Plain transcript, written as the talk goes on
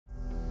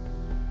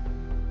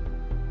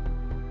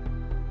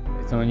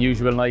It's an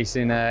unusual night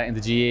in the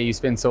GAA. You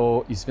spend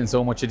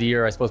so much of the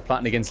year, I suppose,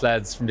 plotting against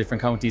lads from different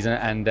counties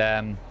and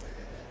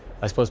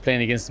I suppose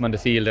playing against them on the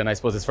field. And I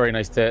suppose it's very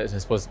nice to, I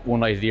suppose,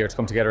 one night of the year to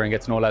come together and get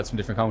to know lads from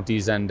different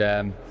counties and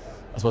I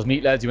suppose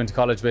meet lads you went to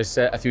college with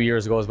a few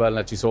years ago as well and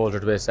that you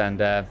soldiered with. And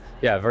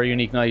yeah, very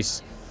unique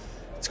night.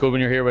 It's good when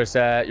you're here with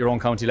your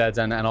own county lads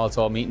and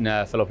also meeting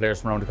fellow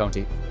players from around the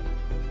county.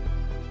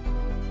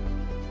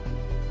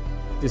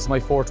 This is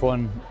my fourth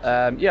one.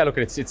 Yeah, look,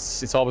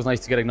 it's always nice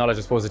to get acknowledged,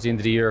 I suppose, at the end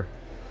of the year.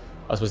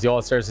 I suppose the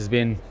All-Stars has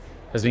been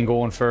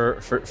going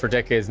for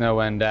decades now,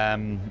 and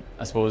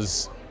I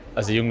suppose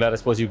as a young lad, I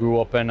suppose you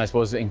grew up and I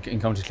suppose in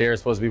County Clare, I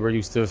suppose we were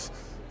used to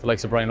the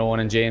likes of Brian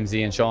Owen and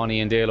Jamesy and Shawnee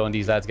and Dalo and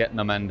these lads getting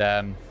them,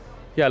 and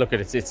yeah, look,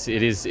 it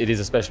is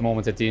a special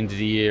moment at the end of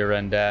the year,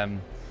 and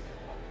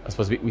I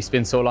suppose we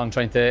spend so long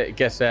trying to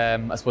get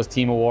I suppose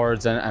team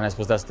awards, and I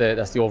suppose that's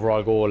the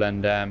overall goal,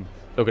 and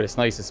look, it's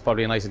nice. It's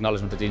probably a nice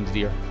acknowledgement at the end of the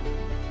year.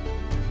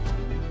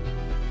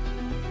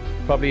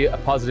 Probably a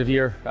positive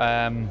year.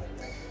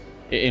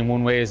 In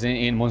one way, is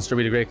in Munster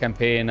we had a great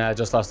campaign.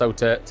 Just lost out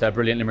to a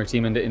brilliant Limerick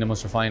team in the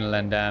Munster final,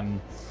 and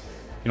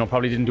you know,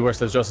 probably didn't do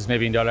ourselves justice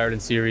maybe in the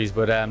All-Ireland series.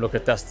 But look,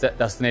 that's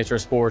the nature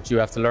of sport. You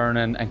have to learn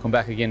and come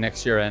back again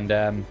next year. And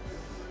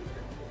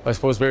I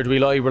suppose where do we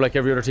lie? We're like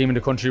every other team in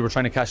the country. We're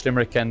trying to catch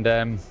Limerick, and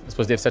I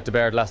suppose they've set the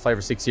bar the last 5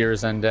 or 6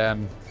 years, and I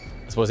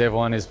suppose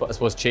everyone is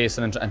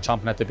chasing and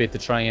chomping at the bit to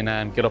try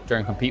and get up there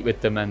and compete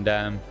with them.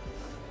 And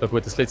look,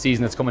 with the split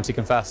season, it's coming thick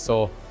and fast.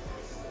 So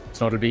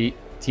it'll be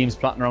teams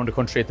plotting around the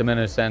country at the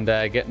minute and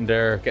getting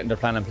their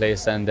plan in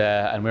place, and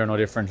we're no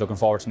different. Looking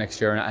forward to next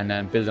year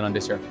and building on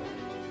this year.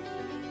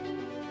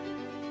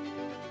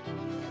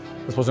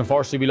 I suppose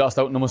unfortunately we lost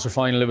out in the Munster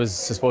final. It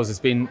was, I suppose, it's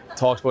been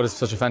talked about as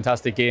such a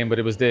fantastic game, but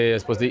it was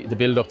the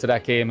build up to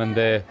that game, and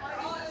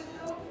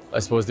I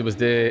suppose it was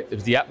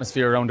the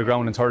atmosphere around the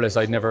ground in Thurles.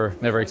 I'd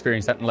never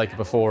experienced anything like it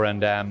before,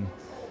 and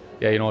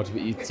yeah, you know,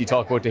 you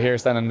talk about the hair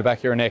standing in the back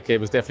of your neck. It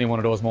was definitely one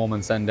of those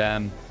moments,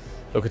 and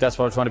look, that's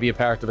what we're trying to be a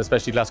part of,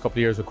 especially the last couple of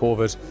years with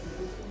COVID.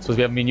 I suppose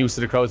we haven't been used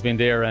to the crowds being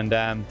there, and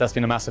that's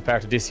been a massive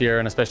part of this year,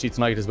 and especially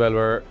tonight as well,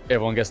 where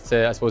everyone gets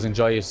to, I suppose,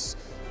 enjoy it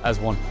as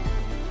one.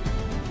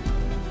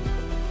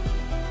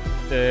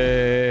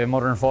 The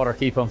mother and father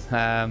keep them.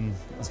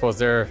 I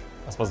suppose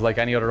like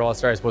any other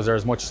All-Star, I suppose they're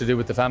as much to do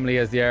with the family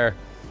as they are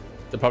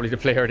probably the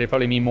player. They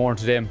probably mean more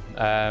to them.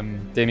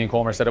 Damien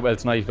Comer said it well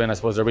tonight, when I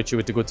suppose they're with you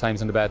with the good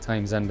times and the bad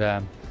times, and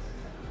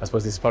I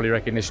suppose this is probably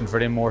recognition for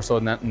them more so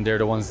than that, and they're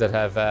the ones that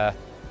have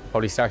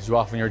probably started you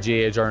off on your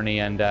GAA journey,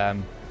 and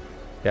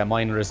yeah,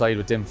 mine will reside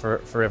with them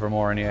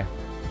forevermore anyway.